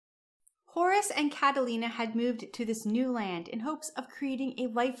Horace and Catalina had moved to this new land in hopes of creating a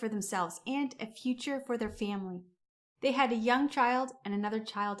life for themselves and a future for their family. They had a young child and another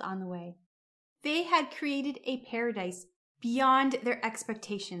child on the way. They had created a paradise beyond their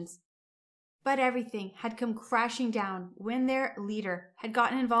expectations. But everything had come crashing down when their leader had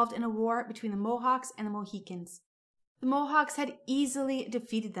gotten involved in a war between the Mohawks and the Mohicans. The Mohawks had easily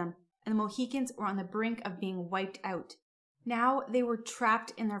defeated them, and the Mohicans were on the brink of being wiped out. Now they were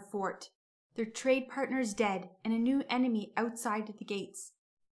trapped in their fort, their trade partners dead, and a new enemy outside the gates.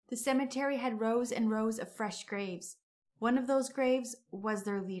 The cemetery had rows and rows of fresh graves. One of those graves was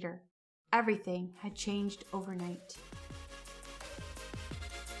their leader. Everything had changed overnight.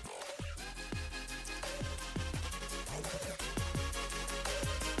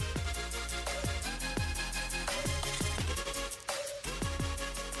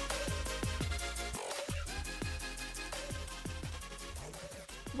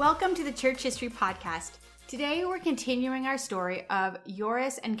 Welcome to the Church History Podcast. Today we're continuing our story of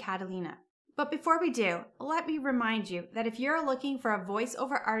Joris and Catalina. But before we do, let me remind you that if you're looking for a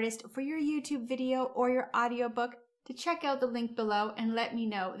voiceover artist for your YouTube video or your audiobook, to check out the link below and let me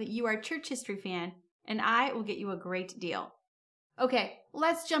know that you are a church history fan, and I will get you a great deal. Okay,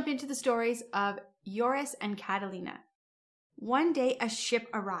 let's jump into the stories of Joris and Catalina. One day a ship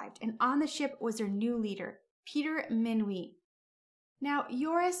arrived, and on the ship was their new leader, Peter Minuit. Now,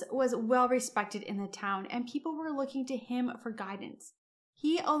 Joris was well respected in the town, and people were looking to him for guidance.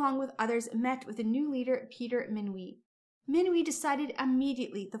 He, along with others, met with the new leader, Peter Minuit. Minuit decided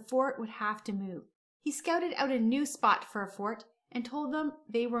immediately the fort would have to move. He scouted out a new spot for a fort and told them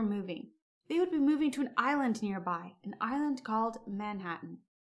they were moving. They would be moving to an island nearby, an island called Manhattan.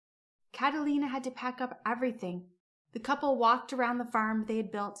 Catalina had to pack up everything. The couple walked around the farm they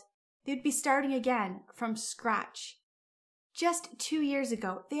had built. They would be starting again from scratch. Just 2 years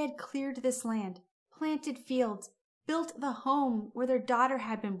ago, they had cleared this land, planted fields, built the home where their daughter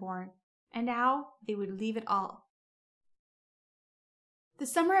had been born, and now they would leave it all. The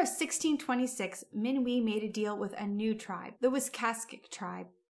summer of 1626, Minuit made a deal with a new tribe, the Wiskaskik tribe.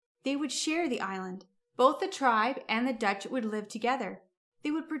 They would share the island. Both the tribe and the Dutch would live together.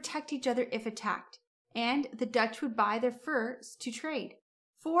 They would protect each other if attacked, and the Dutch would buy their furs to trade.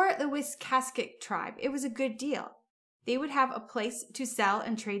 For the Wiskaskik tribe, it was a good deal. They would have a place to sell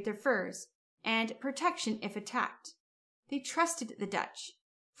and trade their furs, and protection if attacked. They trusted the Dutch.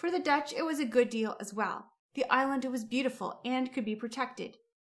 For the Dutch, it was a good deal as well. The island was beautiful and could be protected.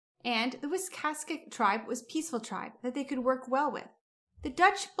 And the Wiskaskik tribe was a peaceful tribe that they could work well with. The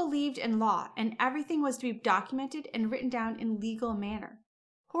Dutch believed in law, and everything was to be documented and written down in legal manner.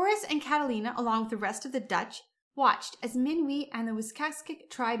 Horace and Catalina, along with the rest of the Dutch, watched as Minuit and the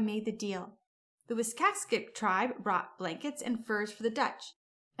Wiskaskik tribe made the deal. The Wiskaskik tribe brought blankets and furs for the Dutch,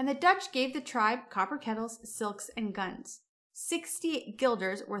 and the Dutch gave the tribe copper kettles, silks, and guns, 60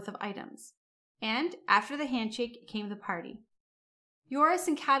 guilders worth of items. And after the handshake came the party. Joris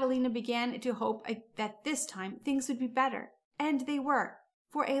and Catalina began to hope that this time things would be better, and they were,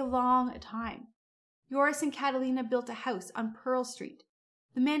 for a long time. Joris and Catalina built a house on Pearl Street.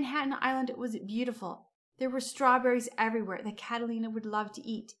 The Manhattan Island was beautiful. There were strawberries everywhere that Catalina would love to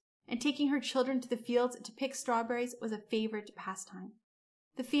eat, and taking her children to the fields to pick strawberries was a favorite pastime.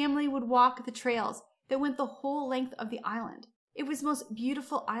 The family would walk the trails that went the whole length of the island. It was the most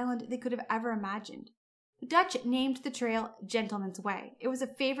beautiful island they could have ever imagined. The Dutch named the trail Gentleman's Way. It was a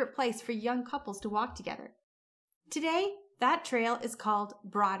favorite place for young couples to walk together. Today, that trail is called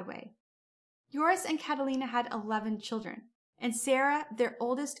Broadway. Joris and Catalina had 11 children, and Sarah, their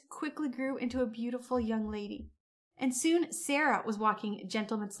oldest, quickly grew into a beautiful young lady. And soon Sarah was walking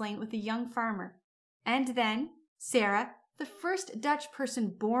Gentleman's Lane with a young farmer. And then Sarah, the first Dutch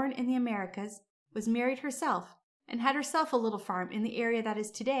person born in the Americas, was married herself and had herself a little farm in the area that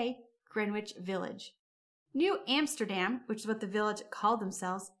is today Greenwich Village. New Amsterdam, which is what the village called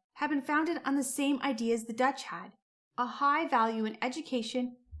themselves, had been founded on the same ideas the Dutch had: a high value in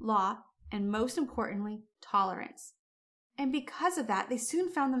education, law, and most importantly, tolerance. And because of that, they soon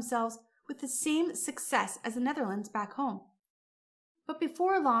found themselves with the same success as the Netherlands back home. But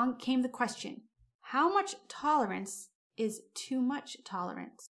before long came the question, how much tolerance is too much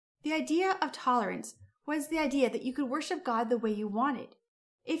tolerance? The idea of tolerance was the idea that you could worship God the way you wanted.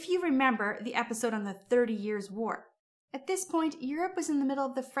 If you remember the episode on the 30 Years' War, at this point Europe was in the middle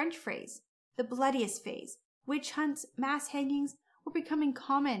of the French phase, the bloodiest phase. Witch hunts, mass hangings were becoming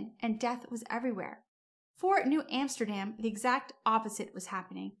common, and death was everywhere. For New Amsterdam, the exact opposite was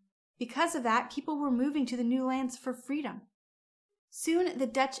happening. Because of that, people were moving to the new lands for freedom. Soon the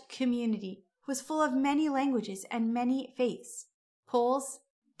Dutch community was full of many languages and many faiths. Poles,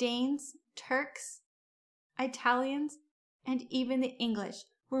 Danes, Turks, Italians, and even the English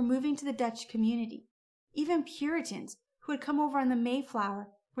were moving to the Dutch community. Even Puritans who had come over on the Mayflower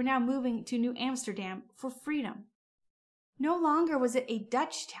were now moving to New Amsterdam for freedom. No longer was it a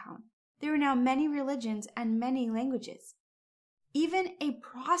Dutch town. There were now many religions and many languages. Even a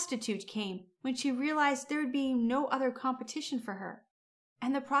prostitute came when she realized there would be no other competition for her.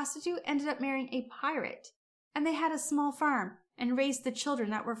 And the prostitute ended up marrying a pirate, and they had a small farm and raised the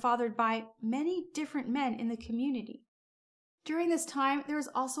children that were fathered by many different men in the community. During this time, there was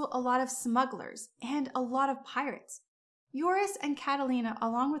also a lot of smugglers and a lot of pirates. Joris and Catalina,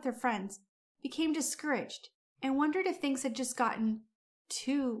 along with their friends, became discouraged and wondered if things had just gotten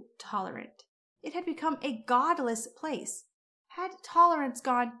too tolerant. It had become a godless place. Had tolerance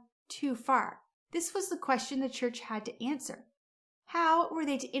gone too far? This was the question the church had to answer. How were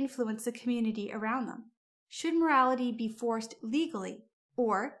they to influence the community around them? Should morality be forced legally,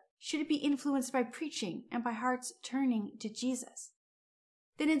 or should it be influenced by preaching and by hearts turning to Jesus?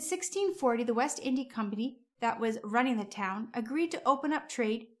 Then in 1640, the West India Company that was running the town agreed to open up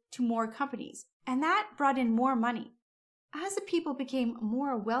trade to more companies, and that brought in more money. As the people became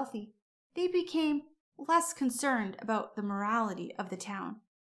more wealthy, they became less concerned about the morality of the town.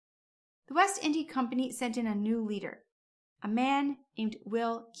 The West India Company sent in a new leader, a man named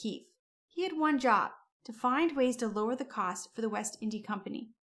Will Keefe. He had one job: to find ways to lower the cost for the West India Company.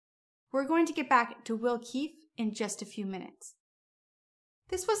 We're going to get back to Will Keefe in just a few minutes.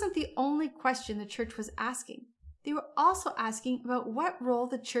 This wasn't the only question the church was asking. They were also asking about what role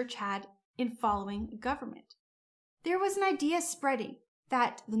the church had in following government. There was an idea spreading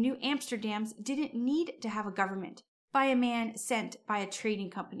that the New Amsterdams didn't need to have a government by a man sent by a trading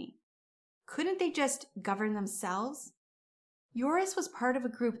company. Couldn't they just govern themselves? Joris was part of a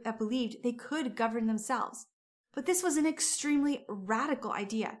group that believed they could govern themselves, but this was an extremely radical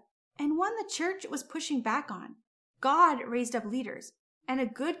idea, and one the church was pushing back on. God raised up leaders, and a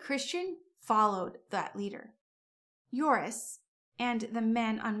good Christian followed that leader. Joris and the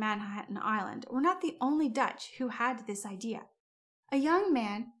men on Manhattan Island were not the only Dutch who had this idea. A young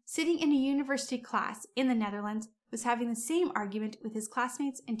man sitting in a university class in the Netherlands was having the same argument with his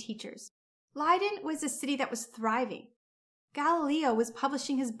classmates and teachers. Leiden was a city that was thriving. Galileo was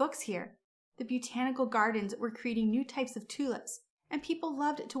publishing his books here. The botanical gardens were creating new types of tulips, and people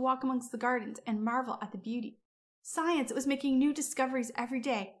loved to walk amongst the gardens and marvel at the beauty. Science was making new discoveries every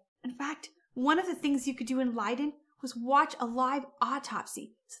day. In fact, one of the things you could do in Leiden was watch a live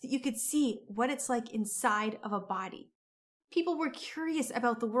autopsy so that you could see what it's like inside of a body. People were curious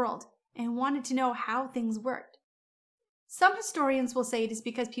about the world and wanted to know how things worked. Some historians will say it is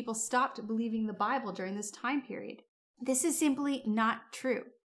because people stopped believing the Bible during this time period. This is simply not true.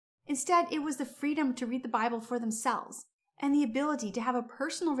 Instead, it was the freedom to read the Bible for themselves and the ability to have a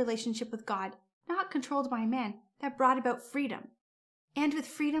personal relationship with God, not controlled by men, that brought about freedom. And with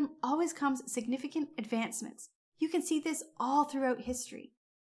freedom always comes significant advancements. You can see this all throughout history.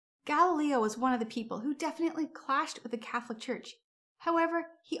 Galileo was one of the people who definitely clashed with the Catholic Church. However,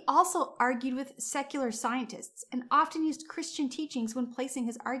 he also argued with secular scientists and often used Christian teachings when placing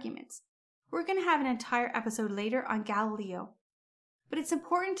his arguments. We're going to have an entire episode later on Galileo. But it's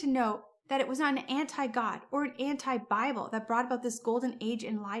important to note that it was not an anti-God or an anti-Bible that brought about this golden age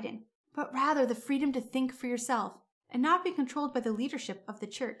in Leiden, but rather the freedom to think for yourself and not be controlled by the leadership of the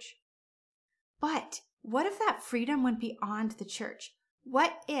church. But what if that freedom went beyond the church?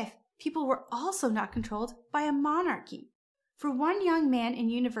 What if people were also not controlled by a monarchy? For one young man in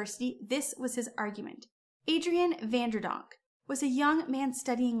university, this was his argument. Adrian van der Donck was a young man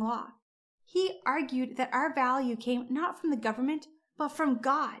studying law. He argued that our value came not from the government, but from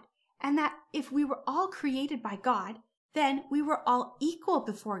God, and that if we were all created by God, then we were all equal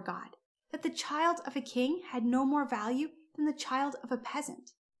before God, that the child of a king had no more value than the child of a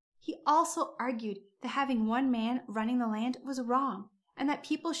peasant. He also argued that having one man running the land was wrong, and that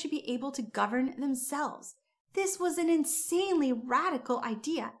people should be able to govern themselves. This was an insanely radical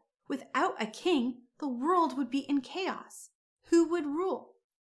idea. Without a king, the world would be in chaos. Who would rule?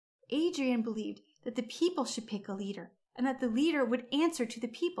 Adrian believed that the people should pick a leader, and that the leader would answer to the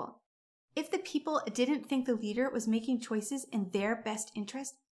people. If the people didn't think the leader was making choices in their best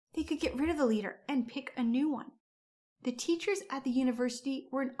interest, they could get rid of the leader and pick a new one. The teachers at the university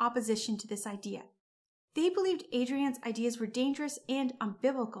were in opposition to this idea. They believed Adrian's ideas were dangerous and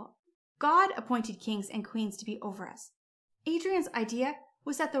unbiblical. God appointed kings and queens to be over us. Adrian's idea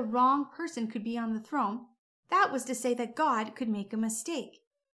was that the wrong person could be on the throne. That was to say that God could make a mistake.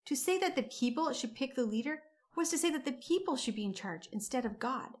 To say that the people should pick the leader was to say that the people should be in charge instead of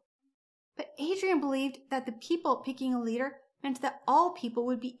God. But Adrian believed that the people picking a leader meant that all people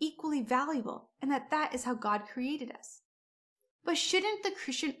would be equally valuable and that is how God created us. But shouldn't the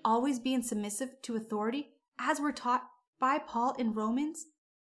Christian always be submissive to authority, as we're taught by Paul in Romans?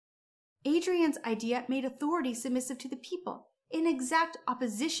 Adrian's idea made authority submissive to the people, in exact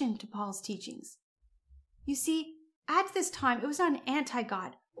opposition to Paul's teachings. You see, at this time, it was not an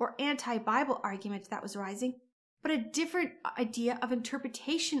anti-God or anti-Bible argument that was rising, but a different idea of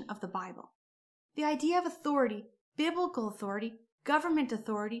interpretation of the Bible. The idea of authority, biblical authority, government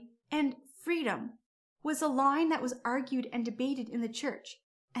authority, and freedom was a line that was argued and debated in the church,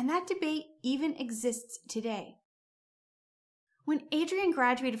 and that debate even exists today. When Adrian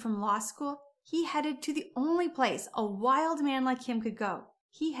graduated from law school, he headed to the only place a wild man like him could go.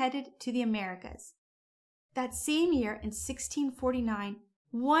 He headed to the Americas. That same year, in 1649,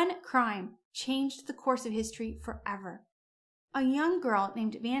 one crime changed the course of history forever. A young girl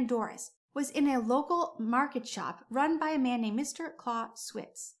named Van Doris was in a local market shop run by a man named Mr. Claus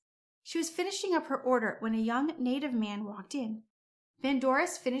Switz. She was finishing up her order when a young native man walked in. Van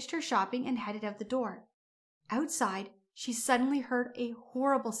Doris finished her shopping and headed out the door. Outside, she suddenly heard a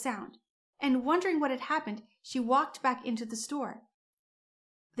horrible sound, and wondering what had happened, she walked back into the store.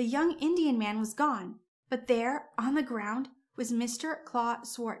 The young Indian man was gone, but there, on the ground, was Mr.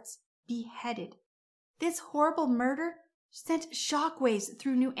 Claus Switz, beheaded. This horrible murder sent shockwaves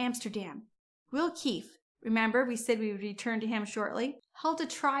through New Amsterdam. Will Keefe, remember we said we would return to him shortly, held a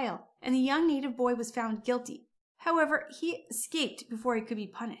trial, and the young native boy was found guilty. However, he escaped before he could be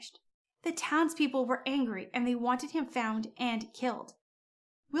punished. The townspeople were angry, and they wanted him found and killed.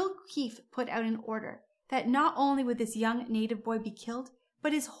 Will Keefe put out an order that not only would this young native boy be killed,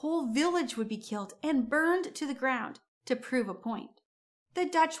 but his whole village would be killed and burned to the ground to prove a point. The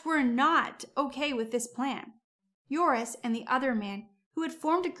Dutch were not okay with this plan. Joris and the other man, who had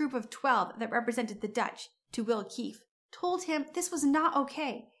formed a group of 12 that represented the Dutch, to Will Keefe, told him this was not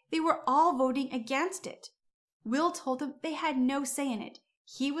okay. They were all voting against it. Will told them they had no say in it.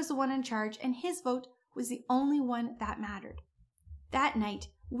 He was the one in charge, and his vote was the only one that mattered. That night,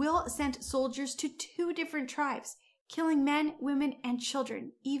 Will sent soldiers to 2 different tribes, killing men, women, and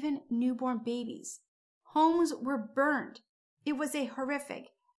children, even newborn babies. Homes were burned. It was a horrific,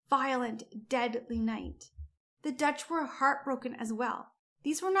 violent, deadly night. The Dutch were heartbroken as well.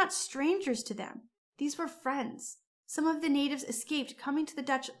 These were not strangers to them. These were friends. Some of the natives escaped, coming to the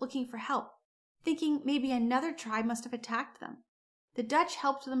Dutch looking for help, thinking maybe another tribe must have attacked them. The Dutch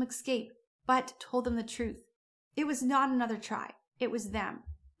helped them escape, but told them the truth. It was not another tribe. It was them,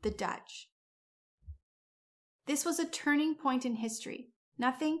 the Dutch. This was a turning point in history.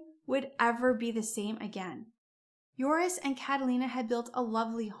 Nothing would ever be the same again. Joris and Catalina had built a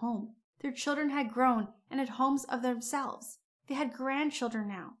lovely home. Their children had grown and had homes of themselves. They had grandchildren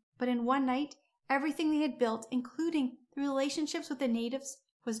now, but in one night, everything they had built, including the relationships with the natives,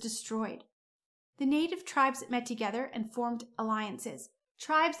 was destroyed. The native tribes met together and formed alliances.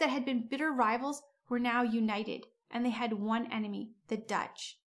 Tribes that had been bitter rivals were now united, and they had one enemy, the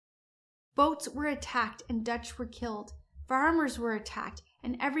Dutch. Boats were attacked and Dutch were killed. Farmers were attacked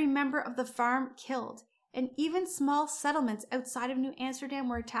and every member of the farm killed. And even small settlements outside of New Amsterdam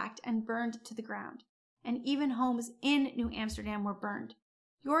were attacked and burned to the ground. And even homes in New Amsterdam were burned.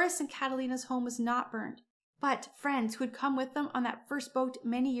 Joris and Catalina's home was not burned, but friends who had come with them on that first boat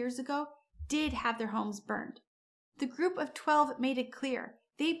many years ago did have their homes burned. The group of 12 made it clear.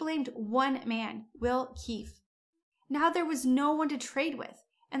 They blamed one man, Will Keefe. Now there was no one to trade with,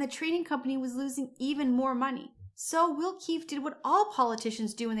 and the trading company was losing even more money. So Will Keefe did what all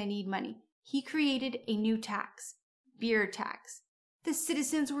politicians do when they need money. He created a new tax, beer tax. The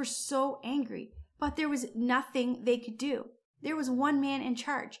citizens were so angry, but there was nothing they could do. There was one man in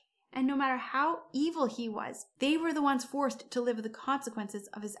charge, and no matter how evil he was, they were the ones forced to live with the consequences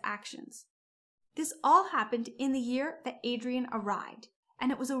of his actions. This all happened in the year that Adrian arrived,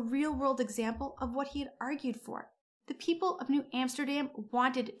 and it was a real-world example of what he had argued for. The people of New Amsterdam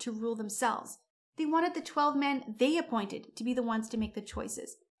wanted to rule themselves. They wanted the 12 men they appointed to be the ones to make the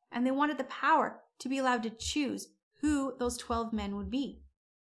choices, and they wanted the power to be allowed to choose who those 12 men would be.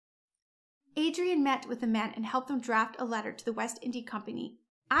 Adrian met with the men and helped them draft a letter to the West India Company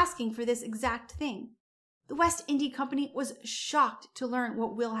asking for this exact thing. The West India Company was shocked to learn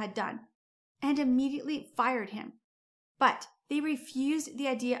what Will had done and immediately fired him. But they refused the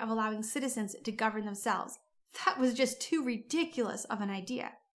idea of allowing citizens to govern themselves. That was just too ridiculous of an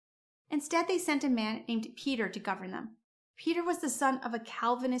idea. Instead, they sent a man named Peter to govern them. Peter was the son of a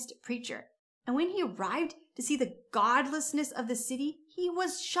Calvinist preacher, and when he arrived to see the godlessness of the city, he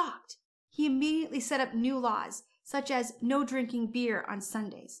was shocked. He immediately set up new laws, such as no drinking beer on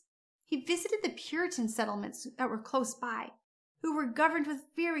Sundays. He visited the Puritan settlements that were close by, who were governed with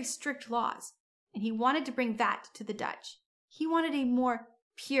very strict laws, and he wanted to bring that to the Dutch. He wanted a more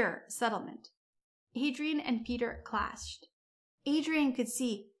pure settlement. Adrian and Peter clashed. Adrian could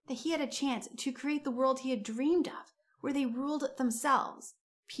see that he had a chance to create the world he had dreamed of, where they ruled themselves.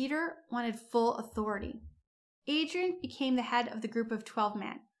 Peter wanted full authority. Adrian became the head of the group of 12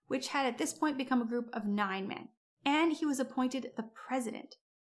 men, which had at this point become a group of 9 men, and he was appointed the president.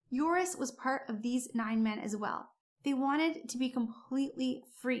 Joris was part of these 9 men as well. They wanted to be completely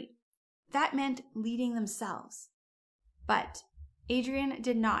free. That meant leading themselves. But Adrian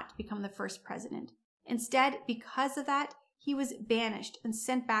did not become the first president. Instead, because of that, he was banished and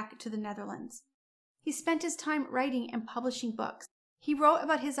sent back to the Netherlands. He spent his time writing and publishing books. He wrote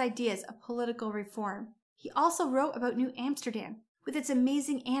about his ideas of political reform. He also wrote about New Amsterdam, with its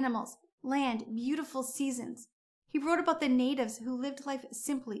amazing animals, land, beautiful seasons. He wrote about the natives who lived life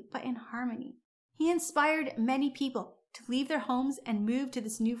simply but in harmony. He inspired many people to leave their homes and move to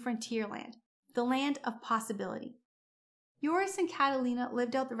this new frontier land, the land of possibility. Joris and Catalina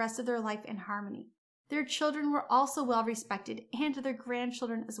lived out the rest of their life in harmony. Their children were also well respected, and their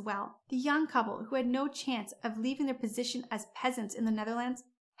grandchildren as well. The young couple, who had no chance of leaving their position as peasants in the Netherlands,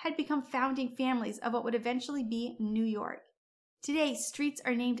 had become founding families of what would eventually be New York. Today, streets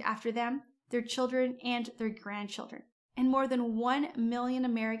are named after them, their children, and their grandchildren, and more than 1 million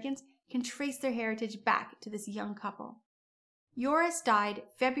Americans can trace their heritage back to this young couple. Joris died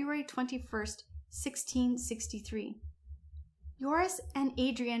February 21st, 1663. Joris and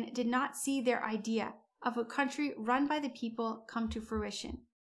Adrian did not see their idea of a country run by the people come to fruition,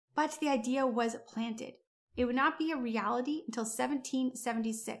 but the idea was planted. It would not be a reality until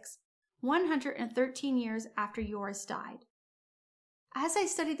 1776, 113 years after Joris died. As I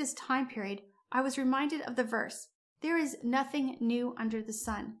studied this time period, I was reminded of the verse, "There is nothing new under the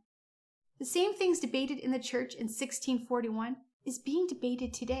sun." The same things debated in the church in 1641 is being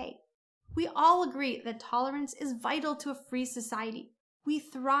debated today. We all agree that tolerance is vital to a free society. We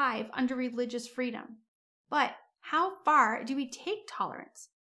thrive under religious freedom. But how far do we take tolerance?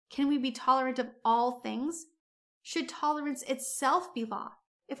 Can we be tolerant of all things? Should tolerance itself be law?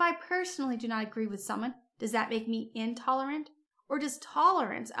 If I personally do not agree with someone, does that make me intolerant? Or does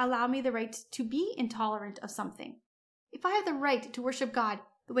tolerance allow me the right to be intolerant of something? If I have the right to worship God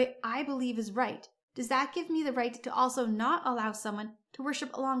the way I believe is right, does that give me the right to also not allow someone to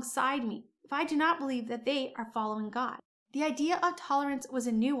worship alongside me if I do not believe that they are following God? The idea of tolerance was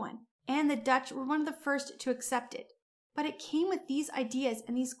a new one, and the Dutch were one of the first to accept it. But it came with these ideas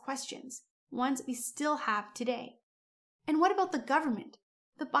and these questions, ones we still have today. And what about the government?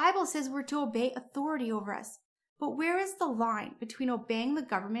 The Bible says we're to obey authority over us. But where is the line between obeying the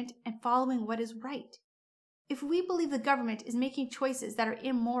government and following what is right? If we believe the government is making choices that are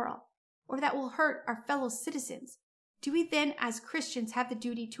immoral or that will hurt our fellow citizens, do we then as Christians have the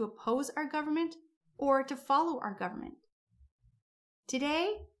duty to oppose our government or to follow our government?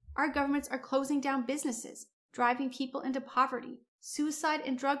 Today, our governments are closing down businesses, driving people into poverty. Suicide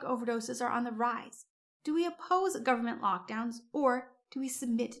and drug overdoses are on the rise. Do we oppose government lockdowns or do we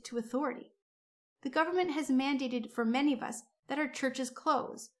submit to authority? The government has mandated for many of us that our churches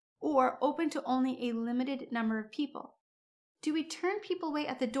close or open to only a limited number of people. Do we turn people away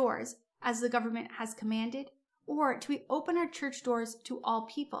at the doors as the government has commanded, or do we open our church doors to all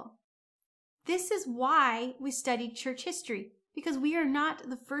people? This is why we study church history, because we are not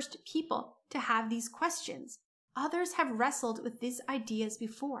the first people to have these questions. Others have wrestled with these ideas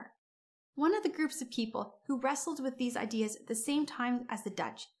before. One of the groups of people who wrestled with these ideas at the same time as the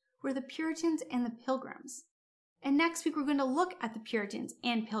Dutch were the Puritans and the Pilgrims. And next week we're going to look at the Puritans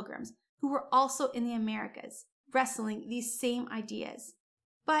and Pilgrims, who were also in the Americas, wrestling these same ideas.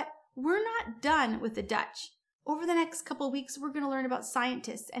 But we're not done with the Dutch. Over the next couple of weeks, we're going to learn about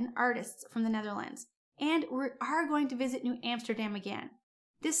scientists and artists from the Netherlands. And we are going to visit New Amsterdam again,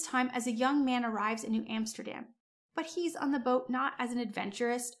 this time as a young man arrives in New Amsterdam. But he's on the boat not as an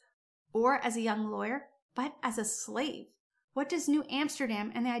adventurist or as a young lawyer, but as a slave. What does New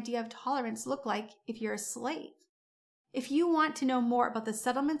Amsterdam and the idea of tolerance look like if you're a slave? If you want to know more about the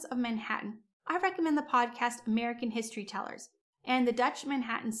settlements of Manhattan, I recommend the podcast American History Tellers and the Dutch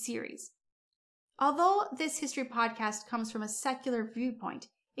Manhattan series. Although this history podcast comes from a secular viewpoint,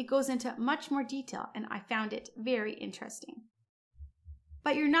 it goes into much more detail, and I found it very interesting.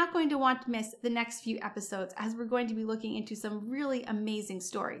 But you're not going to want to miss the next few episodes, as we're going to be looking into some really amazing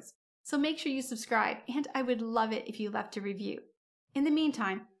stories. So make sure you subscribe, and I would love it if you left a review. In the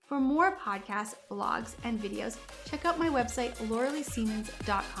meantime, for more podcasts, blogs, and videos, check out my website,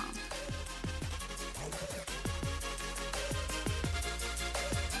 lauraleesiemens.com.